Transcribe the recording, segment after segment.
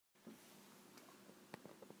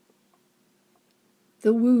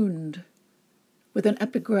The wound, with an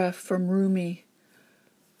epigraph from Rumi.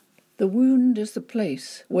 The wound is the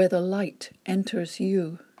place where the light enters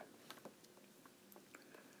you.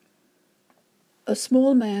 A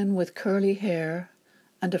small man with curly hair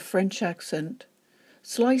and a French accent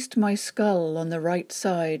sliced my skull on the right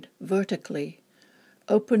side vertically,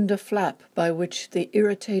 opened a flap by which the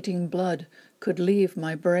irritating blood could leave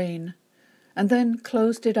my brain, and then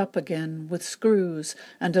closed it up again with screws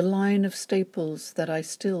and a line of staples that I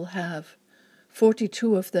still have,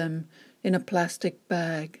 42 of them in a plastic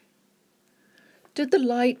bag. Did the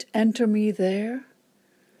light enter me there?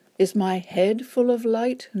 Is my head full of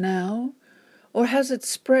light now, or has it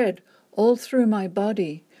spread all through my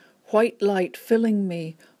body, white light filling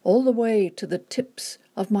me all the way to the tips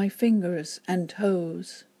of my fingers and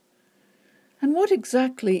toes? And what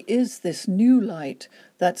exactly is this new light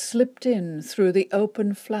that slipped in through the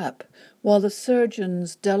open flap while the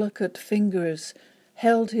surgeon's delicate fingers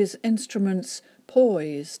held his instruments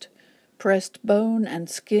poised, pressed bone and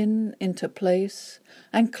skin into place,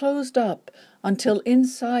 and closed up until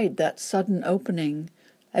inside that sudden opening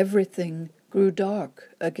everything grew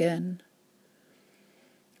dark again?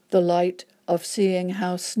 The light of seeing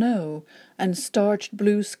how snow and starched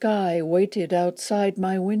blue sky waited outside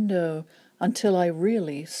my window until I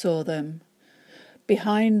really saw them.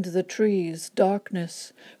 Behind the trees,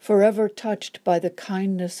 darkness, forever touched by the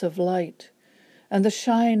kindness of light, and the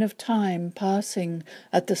shine of time passing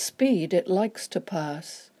at the speed it likes to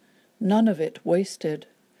pass, none of it wasted,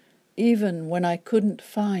 even when I couldn't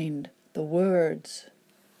find the words.